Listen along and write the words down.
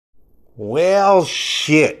Well,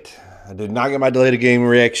 shit. I did not get my delayed game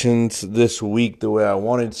reactions this week the way I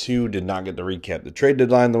wanted to. Did not get to recap the trade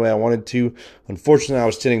deadline the way I wanted to. Unfortunately, I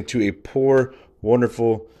was tending to a poor,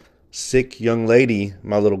 wonderful, sick young lady,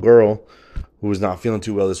 my little girl, who was not feeling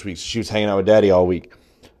too well this week. So she was hanging out with daddy all week.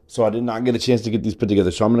 So I did not get a chance to get these put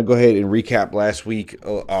together. So I'm going to go ahead and recap last week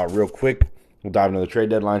real quick. We'll dive into the trade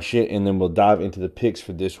deadline shit, and then we'll dive into the picks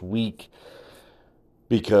for this week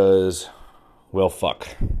because, well, fuck.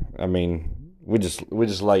 I mean, we're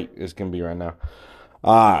just light as can be right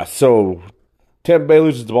now. So Tampa Bay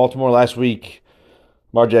loses to Baltimore last week.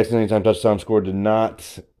 Lamar Jackson anytime touchdown score did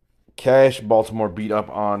not cash. Baltimore beat up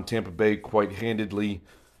on Tampa Bay quite handedly,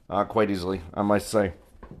 quite easily, I might say.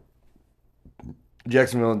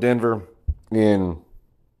 Jacksonville and Denver in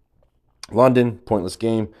London, pointless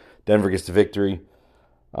game. Denver gets the victory.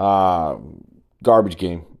 Garbage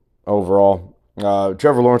game overall.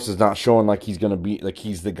 Trevor Lawrence is not showing like he's going to be, like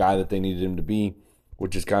he's the guy that they needed him to be,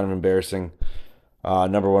 which is kind of embarrassing.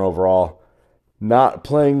 Number one overall. Not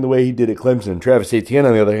playing the way he did at Clemson. Travis Etienne,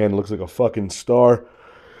 on the other hand, looks like a fucking star.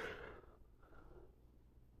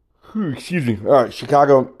 Excuse me. All right,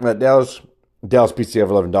 Chicago at Dallas. Dallas beats the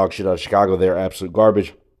ever-loving dog shit out of Chicago. They're absolute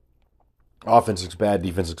garbage. Offense looks bad.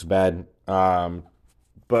 Defense looks bad.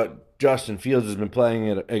 But Justin Fields has been playing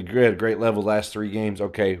at a great level the last 3 games.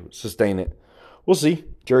 Okay, sustain it. We'll see.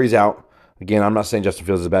 Jury's out. Again, I'm not saying Justin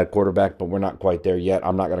Fields is a bad quarterback, but we're not quite there yet.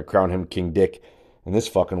 I'm not going to crown him King Dick in this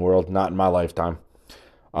fucking world. Not in my lifetime.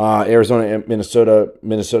 Arizona and Minnesota.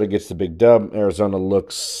 Minnesota gets the big dub. Arizona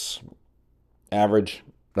looks average,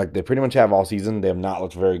 like they pretty much have all season. They have not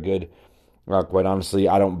looked very good. Quite honestly,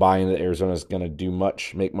 I don't buy into that Arizona's going to do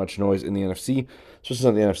much, make much noise in the NFC, especially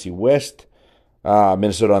in the NFC West.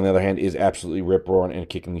 Minnesota, on the other hand, is absolutely rip-roaring and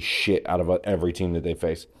kicking the shit out of every team that they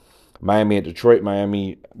face. Miami at Detroit.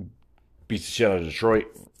 Miami beats the shit out of Detroit.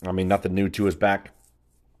 I mean, nothing new to us back.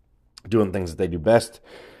 Doing things that they do best.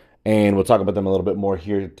 And we'll talk about them a little bit more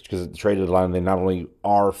here because at the trade deadline, they not only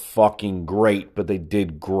are fucking great, but they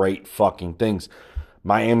did great fucking things.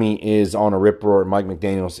 Miami is on a rip roar. Mike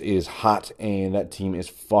McDaniels is hot, and that team is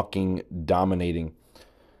fucking dominating.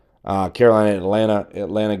 Carolina and Atlanta.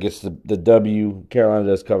 Atlanta gets the W. Carolina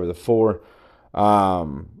does cover the 4.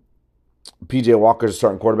 PJ Walker's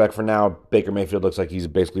starting quarterback for now. Baker Mayfield looks like he's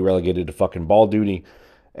basically relegated to fucking ball duty.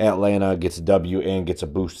 Atlanta gets a W and gets a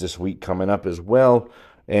boost this week coming up as well.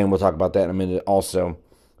 And we'll talk about that in a minute also.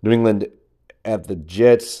 New England at the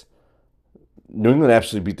Jets. New England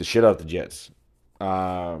absolutely beat the shit out of the Jets.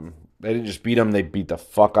 They didn't just beat them; they beat the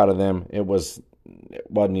fuck out of them. It wasn't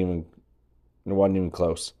even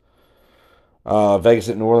close. Vegas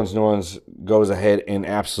at New Orleans. New Orleans goes ahead and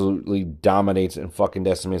absolutely dominates and fucking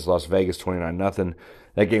decimates Las Vegas 29-0.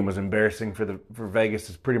 That game was embarrassing for Vegas.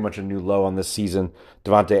 It's pretty much a new low on this season.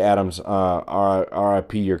 Devontae Adams,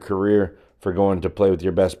 RIP your career for going to play with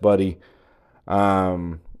your best buddy.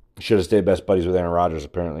 Should have stayed best buddies with Aaron Rodgers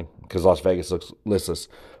apparently because Las Vegas looks listless.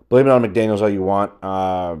 Blame it on McDaniels all you want.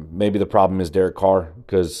 Maybe the problem is Derek Carr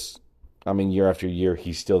because, I mean, year after year,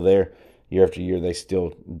 he's still there. Year after year, they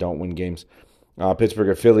still don't win games. Pittsburgh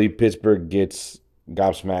at Philly. Pittsburgh gets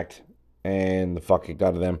gobsmacked and the fuck kicked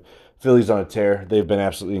out of them. Philly's on a tear. They've been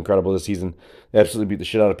absolutely incredible this season. They absolutely beat the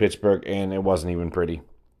shit out of Pittsburgh, and it wasn't even pretty.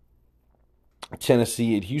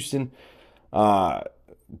 Tennessee at Houston.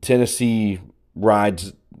 Tennessee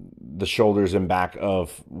rides the shoulders and back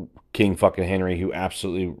of King fucking Henry, who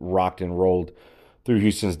absolutely rocked and rolled through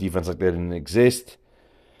Houston's defense like they didn't exist.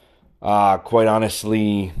 Quite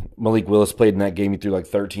honestly, Malik Willis played in that game. He threw like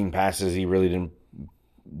 13 passes. He really didn't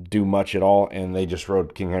do much at all, and they just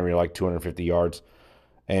rode King Henry like 250 yards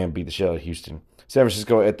and beat the shit out of Houston. San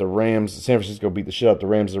Francisco at the Rams. San Francisco beat the shit out of the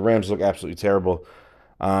Rams. The Rams look absolutely terrible.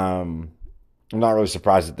 I'm not really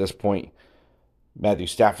surprised at this point. Matthew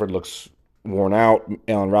Stafford looks worn out.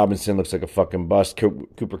 Allen Robinson looks like a fucking bust.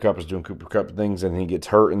 Cooper Kupp is doing Cooper Kupp things, and he gets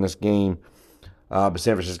hurt in this game. But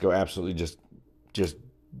San Francisco absolutely just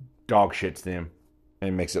dog shits them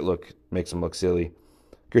and makes them look silly.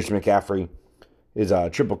 Christian McCaffrey is a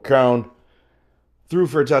triple crown. Threw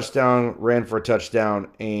for a touchdown, ran for a touchdown,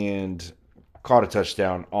 and caught a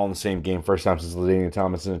touchdown all in the same game. First time since LaDainian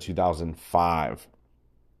Tomlinson in 2005.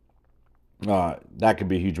 That could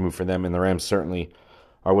be a huge move for them, and the Rams certainly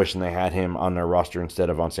are wishing they had him on their roster instead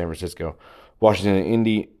of on San Francisco. Washington and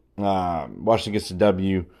Indy. Washington gets the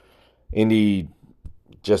W. Indy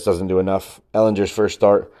just doesn't do enough. Ellinger's first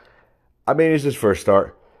start. I mean, it's his first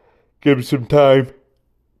start. Give him some time.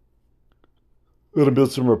 Let him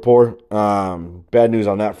build some rapport. Bad news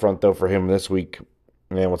on that front, though, for him this week.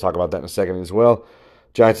 And we'll talk about that in a second as well.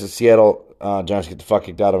 Giants at Seattle. Giants get the fuck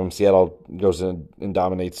kicked out of them. Seattle goes in and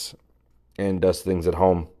dominates and does things at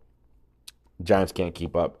home. Giants can't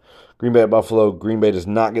keep up. Green Bay at Buffalo. Green Bay does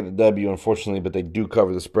not get the W, unfortunately, but they do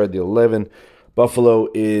cover the spread, the 11. Buffalo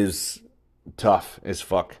is tough as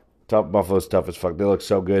fuck. Buffalo's tough as fuck. They look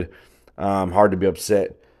so good. Hard to be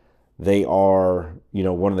upset. They are,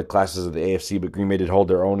 one of the classes of the AFC, but Green Bay did hold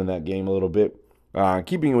their own in that game a little bit.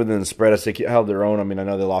 Keeping it within the spread, I say held their own. I mean, I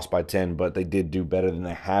know they lost by 10, but they did do better than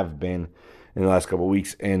they have been in the last couple of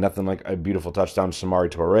weeks. And nothing like a beautiful touchdown to Samori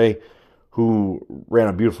Toure, who ran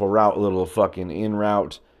a beautiful route, a little fucking in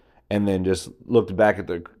route, and then just looked back at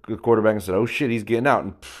the quarterback and said, oh shit, he's getting out,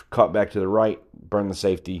 and caught back to the right, burned the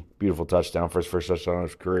safety. Beautiful touchdown for his first touchdown of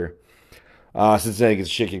his career. Cincinnati gets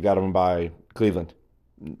shit kicked out of him by Cleveland.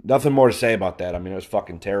 Nothing more to say about that. I mean, it was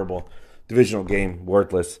fucking terrible. Divisional game,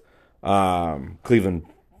 worthless. Cleveland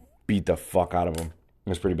beat the fuck out of them. It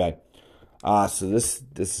was pretty bad. So this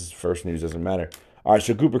is first news, doesn't matter. All right,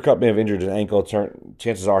 so Cooper Kupp may have injured his ankle.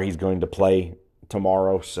 Chances are he's going to play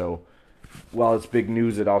tomorrow. So while it's big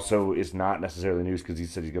news, it also is not necessarily news because he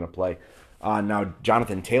said he's going to play. Now,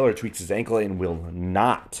 Jonathan Taylor tweaks his ankle and will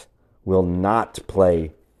not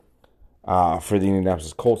play for the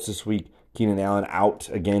Indianapolis Colts this week. Keenan Allen out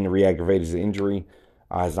again to re-aggravate his injury.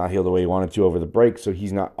 Has not healed the way he wanted to over the break, so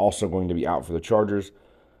he's not also going to be out for the Chargers.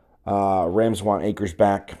 Rams want Akers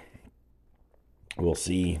back. We'll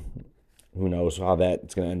see. Who knows how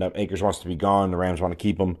that's going to end up. Akers wants to be gone. The Rams want to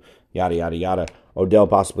keep him. Yada, yada, yada. Odell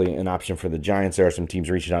possibly an option for the Giants. There are some teams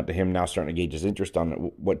reaching out to him now, starting to gauge his interest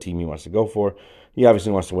on what team he wants to go for. He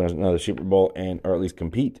obviously wants to win another Super Bowl or at least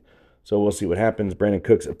compete. So we'll see what happens. Brandon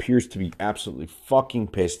Cooks appears to be absolutely fucking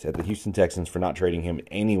pissed at the Houston Texans for not trading him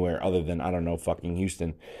anywhere other than, I don't know, fucking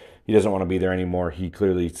Houston. He doesn't want to be there anymore. He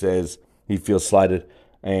clearly says he feels slighted,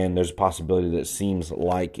 and there's a possibility that it seems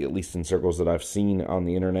like, at least in circles that I've seen on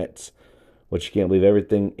the internet, which you can't believe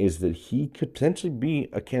everything, is that he could potentially be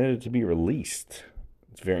a candidate to be released.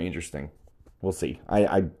 It's very interesting. We'll see.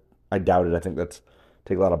 I doubt it. I think that's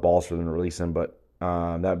take a lot of balls for them to release him, but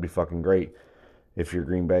that would be fucking great. If you're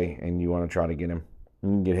Green Bay and you want to try to get him. You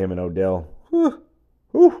can get him and Odell. Whew.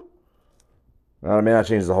 Whew. Well, it may not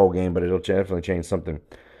change the whole game, but it'll definitely change something.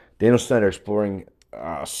 Daniel Snyder exploring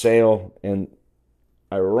sale, and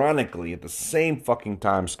ironically, at the same fucking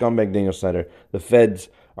time, scumbag Daniel Snyder, the feds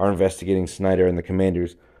are investigating Snyder and the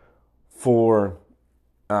Commanders for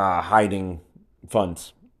hiding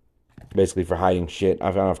funds. Basically for hiding shit.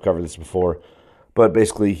 I've covered this before. But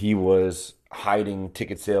basically he was hiding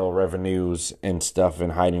ticket sale revenues and stuff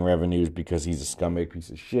and hiding revenues because he's a scumbag piece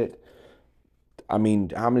of shit. I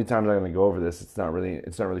mean, how many times am I going to go over this? It's not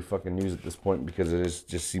really fucking news at this point because it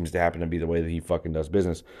just seems to happen to be the way that he fucking does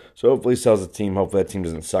business. So hopefully he sells the team. Hopefully that team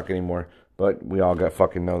doesn't suck anymore. But we all got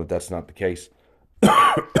fucking know that that's not the case.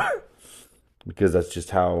 Because that's just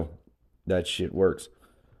how that shit works.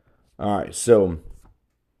 All right, so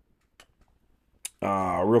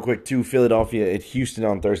real quick, too, Philadelphia at Houston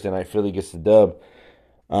on Thursday night. Philly gets the dub.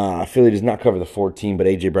 Philly does not cover the 14, but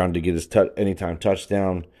A.J. Brown did get his anytime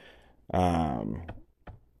touchdown.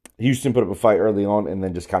 Houston put up a fight early on and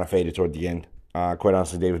then just kind of faded toward the end. Quite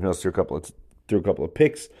honestly, Davis Mills threw a couple of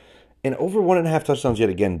picks. And over 1.5 touchdowns yet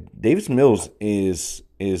again. Davis Mills is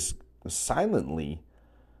silently,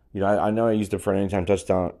 I know I used it for an anytime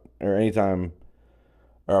touchdown or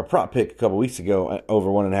a prop pick a couple weeks ago, over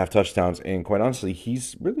 1.5 touchdowns, and quite honestly,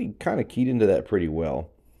 he's really kind of keyed into that pretty well.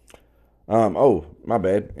 Oh, my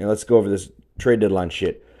bad. And let's go over this trade deadline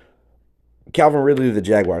shit. Calvin Ridley to the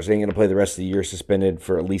Jaguars. They ain't going to play the rest of the year, suspended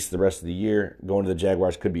for at least the rest of the year. Going to the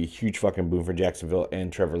Jaguars could be a huge fucking boom for Jacksonville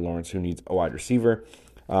and Trevor Lawrence, who needs a wide receiver.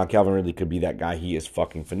 Calvin Ridley could be that guy. He is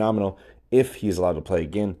fucking phenomenal if he's allowed to play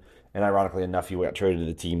again. And ironically enough, he got traded to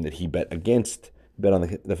the team that he bet against. He bet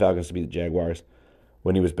on the Falcons to be the Jaguars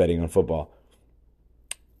when he was betting on football.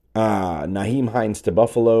 Nyheim Hines to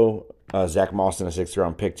Buffalo. Zach Moss in a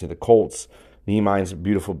 6th-round pick to the Colts. Nyheim Hines,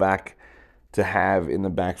 beautiful back to have in the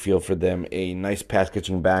backfield for them. A nice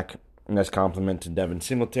pass-catching back. A nice compliment to Devin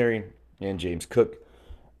Singletary and James Cook.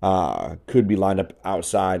 Could be lined up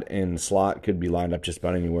outside in the slot. Could be lined up just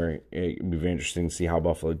about anywhere. It would be very interesting to see how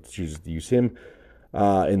Buffalo chooses to use him.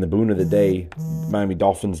 In the boon of the day, Miami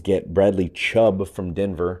Dolphins get Bradley Chubb from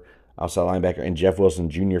Denver, outside linebacker, and Jeff Wilson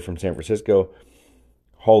Jr. from San Francisco.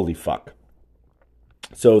 Holy fuck.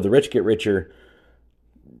 So the rich get richer.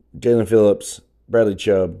 Jalen Phillips, Bradley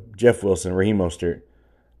Chubb, Jeff Wilson, Raheem Mostert.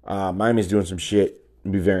 Miami's doing some shit.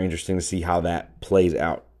 It'll be very interesting to see how that plays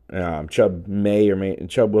out. Chubb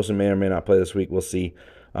Wilson may or may not play this week. We'll see.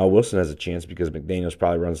 Wilson has a chance because McDaniels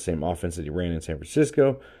probably runs the same offense that he ran in San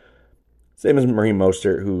Francisco. Same as Raheem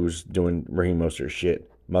Mostert, who's doing Raheem Mostert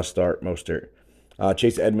shit. Must start Mostert.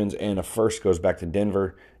 Chase Edmonds and a first goes back to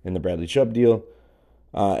Denver in the Bradley Chubb deal.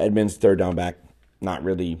 Edmonds, third down back, not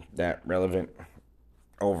really that relevant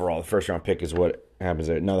overall. The first round pick is what happens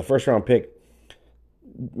there. Now, the first round pick,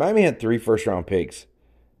 Miami had 3 first round picks,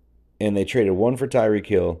 and they traded one for Tyreek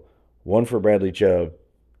Hill, one for Bradley Chubb,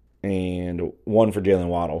 and one for Jalen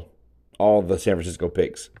Waddle. All the San Francisco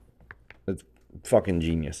picks. That's fucking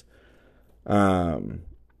genius.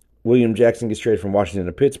 William Jackson gets traded from Washington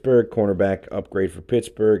to Pittsburgh. Cornerback upgrade for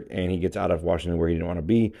Pittsburgh, and he gets out of Washington where he didn't want to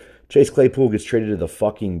be. Chase Claypool gets traded to the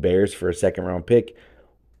fucking Bears for a second-round pick.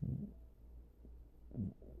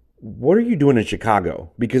 What are you doing in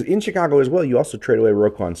Chicago? Because in Chicago as well, you also trade away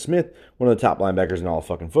Roquan Smith, one of the top linebackers in all of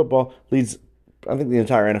fucking football. Leads, I think, the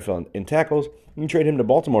entire NFL in tackles. You trade him to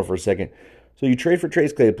Baltimore for a second. So you trade for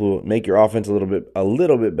Chase Claypool, make your offense a little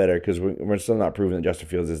bit better, because we're still not proving that Justin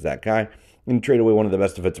Fields is that guy. And you trade away one of the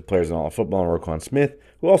best defensive players in all of football, Roquan Smith,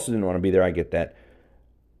 who also didn't want to be there. I get that.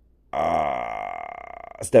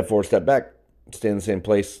 Step forward, step back, stay in the same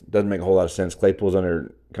place. Doesn't make a whole lot of sense. Claypool's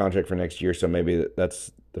under contract for next year, so maybe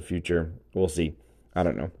that's the future. We'll see. I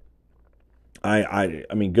don't know. I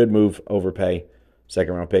mean, good move, overpay,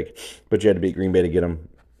 second round pick, but you had to beat Green Bay to get him.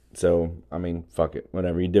 So, I mean, fuck it.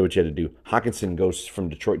 Whatever. You did what you had to do. Hawkinson goes from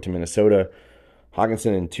Detroit to Minnesota.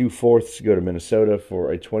 Hawkinson and 2 fourths go to Minnesota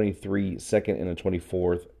for a 23 second and a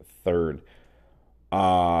 24th third.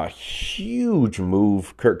 Huge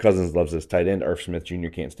move. Kirk Cousins loves this tight end. Irv Smith Jr.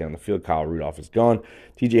 can't stay on the field. Kyle Rudolph is gone.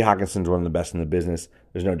 TJ Hawkinson's one of the best in the business.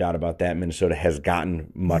 There's no doubt about that. Minnesota has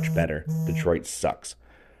gotten much better. Detroit sucks.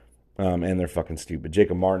 And they're fucking stupid.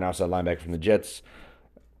 Jacob Martin, outside linebacker from the Jets.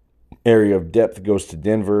 Area of depth goes to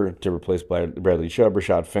Denver to replace Bradley Chubb.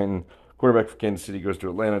 Rashad Fenton, quarterback for Kansas City, goes to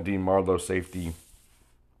Atlanta. Dean Marlowe, safety,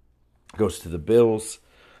 goes to the Bills.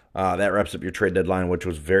 That wraps up your trade deadline, which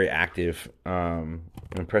was very active,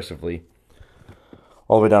 impressively,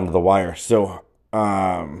 all the way down to the wire. So,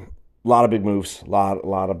 a lot of big moves, a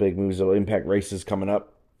lot of big moves that will impact races coming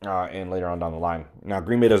up and later on down the line. Now,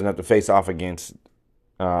 Green Bay doesn't have to face off against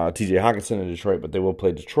TJ Hawkinson in Detroit, but they will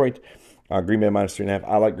play Detroit. Green Bay minus 3.5.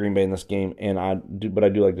 I like Green Bay in this game, but I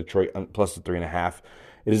do like Detroit plus the 3.5.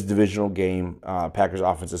 It is a divisional game. Packers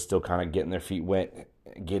offense is still kind of getting their feet wet,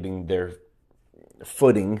 getting their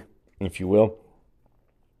footing, if you will.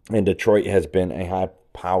 And Detroit has been a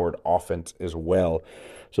high-powered offense as well.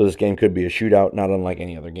 So this game could be a shootout, not unlike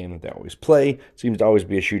any other game that they always play. Seems to always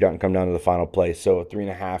be a shootout and come down to the final play. So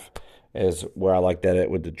 3.5 is where I like that at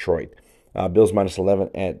with Detroit. Bills minus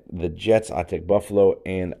 11 at the Jets. I take Buffalo,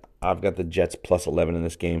 and I've got the Jets plus 11 in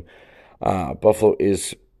this game. Buffalo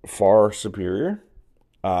is far superior.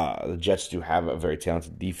 The Jets do have a very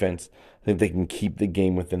talented defense. I think they can keep the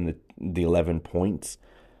game within the 11 points.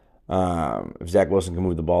 If Zach Wilson can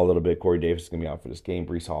move the ball a little bit, Corey Davis is going to be out for this game.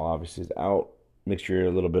 Breece Hall obviously is out. Mixture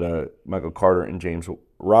a little bit of Michael Carter and James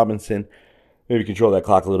Robinson. Maybe control that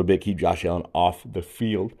clock a little bit. Keep Josh Allen off the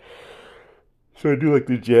field. So I do like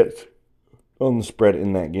the Jets on the spread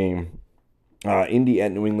in that game. Indy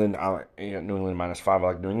at New England. I like New England minus 5. I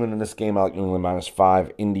like New England in this game. I like New England minus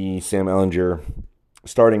 5. Indy, Sam Ehlinger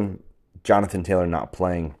starting. Jonathan Taylor not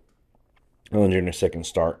playing. Ehlinger in a second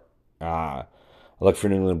start. I look for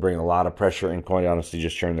New England to bring a lot of pressure and quite honestly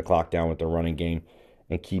just turn the clock down with the running game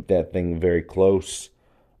and keep that thing very close.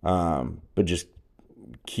 But just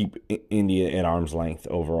keep Indy at arm's length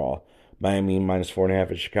overall. Miami minus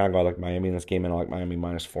 4.5 at Chicago. I like Miami in this game, and I like Miami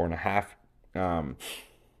minus 4.5.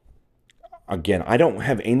 Again, I don't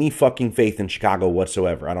have any fucking faith in Chicago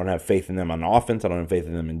whatsoever. I don't have faith in them on offense. I don't have faith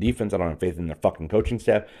in them in defense. I don't have faith in their fucking coaching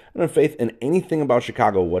staff. I don't have faith in anything about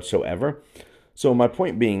Chicago whatsoever. So my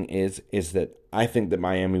point being is that I think that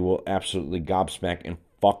Miami will absolutely gobsmack and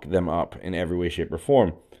fuck them up in every way, shape, or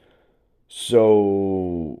form.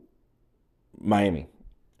 So Miami.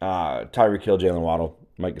 Tyreek Hill, Jalen Waddle,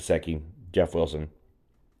 Mike Gesicki, Jeff Wilson,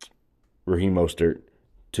 Raheem Mostert,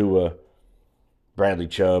 Tua, Bradley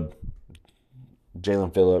Chubb,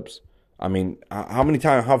 Jalen Phillips. I mean, how many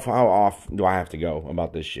times, how off do I have to go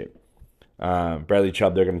about this shit? Bradley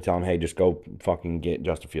Chubb, they're going to tell him, hey, just go fucking get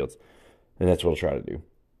Justin Fields. And that's what we'll try to do.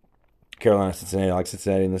 Carolina, Cincinnati. I like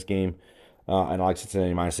Cincinnati in this game. And I like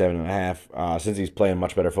Cincinnati minus 7.5. Since he's playing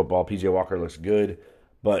much better football, P.J. Walker looks good.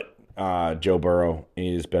 But Joe Burrow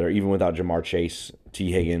is better, even without Jamar Chase,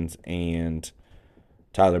 T. Higgins, and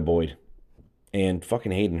Tyler Boyd. And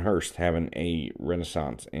fucking Hayden Hurst having a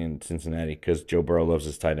renaissance in Cincinnati because Joe Burrow loves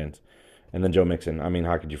his tight ends. And then Joe Mixon. I mean,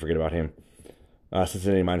 how could you forget about him?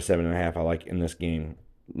 Cincinnati minus 7.5 I like in this game.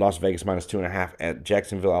 Las Vegas minus 2.5 at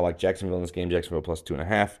Jacksonville. I like Jacksonville in this game. Jacksonville plus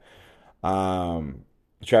 2.5.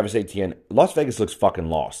 Travis Etienne. Las Vegas looks fucking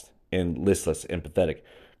lost and listless and pathetic.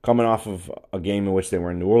 coming off of a game in which they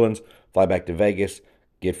were in New Orleans, fly back to Vegas,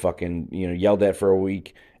 get fucking yelled at for a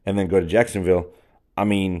week, and then go to Jacksonville. I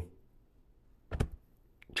mean,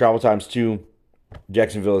 travel times too.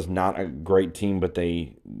 Jacksonville is not a great team, but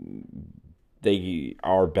they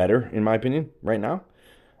are better in my opinion right now.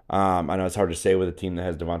 I know it's hard to say with a team that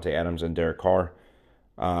has Devontae Adams and Derek Carr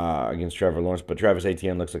against Trevor Lawrence, but Travis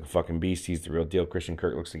Etienne looks like a fucking beast. He's the real deal. Christian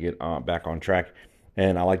Kirk looks to get back on track,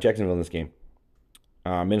 and I like Jacksonville in this game.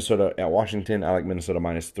 Minnesota at Washington. I like Minnesota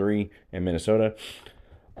 -3 in Minnesota.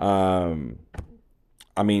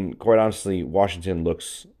 I mean, quite honestly, Washington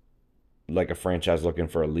looks like a franchise looking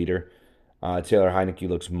for a leader. Taylor Heineke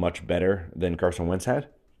looks much better than Carson Wentz had.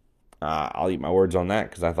 I'll eat my words on that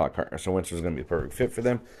because I thought Carson Wentz was going to be a perfect fit for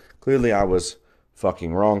them. Clearly, I was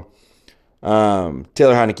fucking wrong.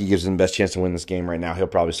 Taylor Heineke gives them the best chance to win this game right now. He'll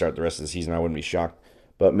probably start the rest of the season. I wouldn't be shocked.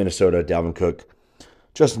 But Minnesota, Dalvin Cook,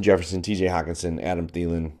 Justin Jefferson, TJ Hawkinson, Adam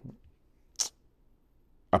Thielen.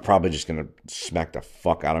 I'm probably just going to smack the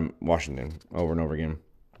fuck out of Washington over and over again.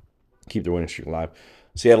 Keep their winning streak alive.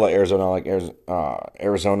 Seattle at Arizona. I like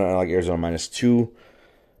Arizona. I like Arizona -2.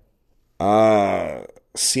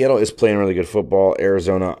 Seattle is playing really good football.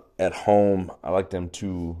 Arizona at home, I like them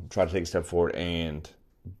to try to take a step forward and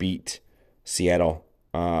beat Seattle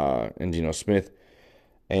and Geno Smith,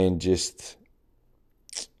 and just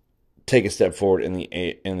take a step forward in the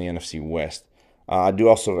NFC West. I'm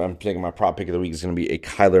thinking my prop pick of the week is going to be a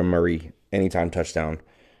Kyler Murray anytime touchdown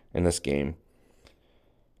in this game.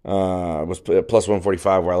 It was plus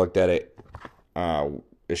 145 where I looked at it.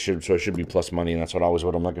 It should be plus money, and that's what I'm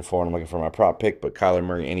looking for. And I'm looking for my prop pick, but Kyler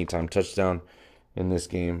Murray anytime touchdown in this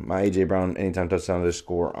game. My AJ Brown anytime touchdown to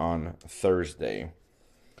score on Thursday.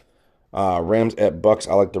 Rams at Bucks.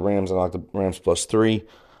 I like the Rams, and I like the Rams +3.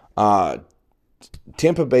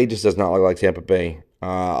 Tampa Bay just does not look like Tampa Bay.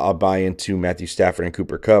 I'll buy into Matthew Stafford and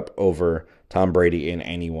Cooper Kupp over Tom Brady and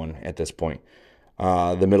anyone at this point.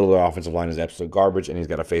 The middle of the offensive line is absolute garbage, and he's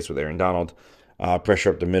got a face with Aaron Donald. Pressure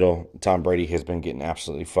up the middle. Tom Brady has been getting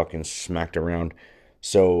absolutely fucking smacked around.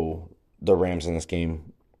 So the Rams in this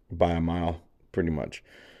game by a mile, pretty much.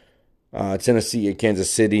 Tennessee at Kansas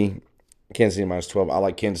City. Kansas City -12. I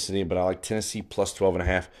like Kansas City, but I like Tennessee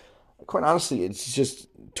 +12.5. Quite honestly, it's just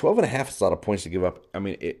 12.5 is a lot of points to give up. I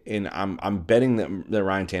mean, and I'm betting that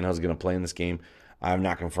Ryan Tannehill is going to play in this game. I have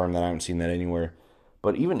not confirmed that. I haven't seen that anywhere.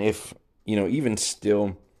 But even if, even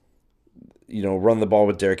still, run the ball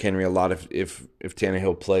with Derrick Henry a lot. If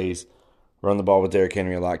Tannehill plays, run the ball with Derrick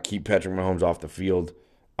Henry a lot. Keep Patrick Mahomes off the field.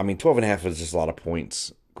 I mean, 12.5 is just a lot of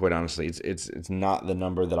points. Quite honestly, it's not the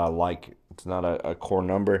number that I like. It's not a core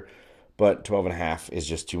number, but 12.5 is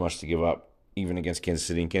just too much to give up, even against Kansas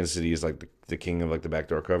City. And Kansas City is like the king of like the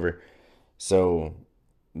backdoor cover. So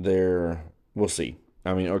we'll see.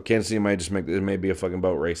 I mean, or Kansas City might just it may be a fucking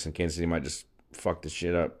boat race, and Kansas City might just fuck this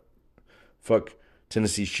shit up. Fuck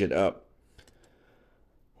Tennessee shit up.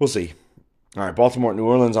 We'll see. All right, Baltimore at New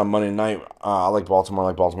Orleans on Monday night. I like Baltimore. I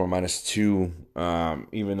like Baltimore -2.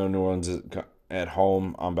 Even though New Orleans is at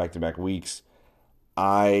home on back-to-back weeks,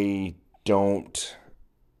 I don't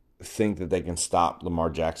think that they can stop Lamar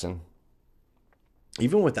Jackson.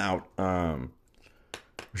 Even without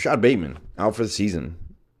Rashad Bateman out for the season.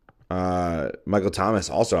 Michael Thomas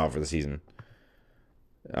also out for the season.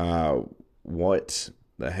 What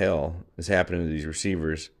the hell is happening to these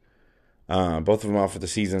receivers? Both of them out for the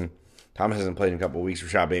season. Thomas hasn't played in a couple of weeks.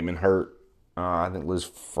 Rashad Bateman hurt. I think Liz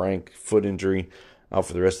Frank, foot injury, out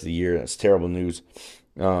for the rest of the year. That's terrible news.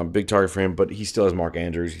 Big target for him, but he still has Mark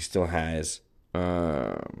Andrews. He still has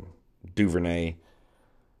Duvernay,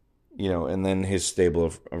 and then his stable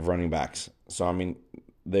of running backs. So, I mean,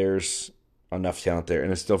 there's enough talent there.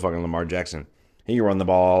 And it's still fucking Lamar Jackson. He can run the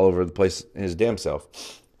ball all over the place his damn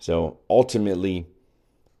self. So, ultimately,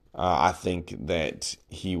 I think that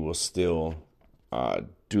he will still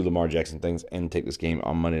do Lamar Jackson things and take this game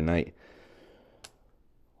on Monday night.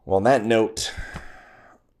 Well, on that note,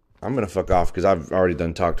 I'm going to fuck off because I've already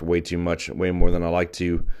talked way too much, way more than I like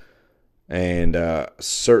to. And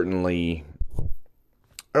certainly...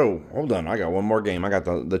 Oh, hold on. I got one more game. I got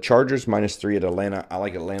the Chargers -3 at Atlanta. I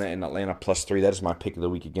like Atlanta and Atlanta +3. That is my pick of the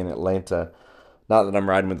week again. Atlanta. Not that I'm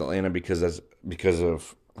riding with Atlanta because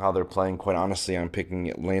of how they're playing. Quite honestly, I'm picking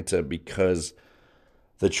Atlanta because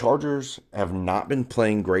the Chargers have not been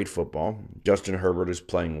playing great football. Justin Herbert is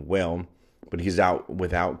playing well, but he's out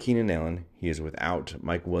without Keenan Allen. He is without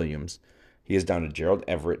Mike Williams. He is down to Gerald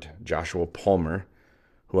Everett, Joshua Palmer,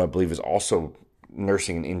 who I believe is also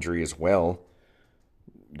nursing an injury as well.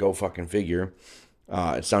 Go fucking figure.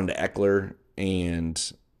 It's down to Eckler and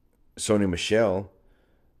Sony Michel.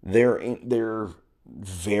 They're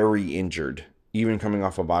very injured. even coming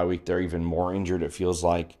off a bye week, they're even more injured, it feels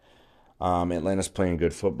like. Atlanta's playing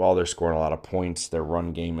good football. They're scoring a lot of points. Their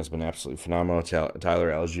run game has been absolutely phenomenal.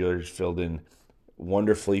 Tyler Algier's filled in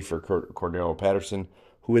wonderfully for Cordero Patterson,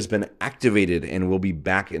 who has been activated and will be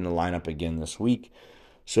back in the lineup again this week.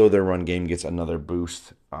 So their run game gets another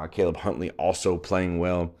boost. Caleb Huntley also playing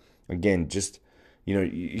well. Again, just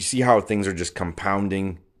you see how things are just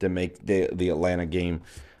compounding to make the Atlanta game.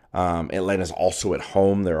 Atlanta's also at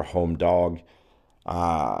home. They're a home dog.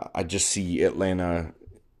 I just see Atlanta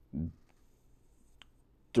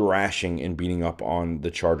thrashing and beating up on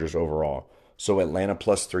the Chargers overall. So Atlanta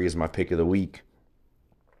 +3 is my pick of the week.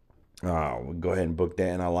 We'll go ahead and book that.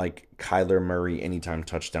 And I like Kyler Murray anytime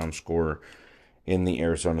touchdown scorer in the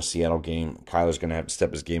Arizona Seattle game. Kyler's going to have to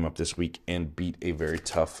step his game up this week and beat a very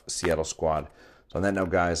tough Seattle squad. So on that note,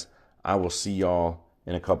 guys, I will see y'all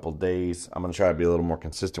in a couple days. I'm going to try to be a little more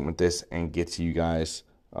consistent with this and get to you guys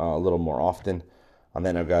a little more often. On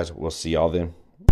that note, guys, we'll see y'all then.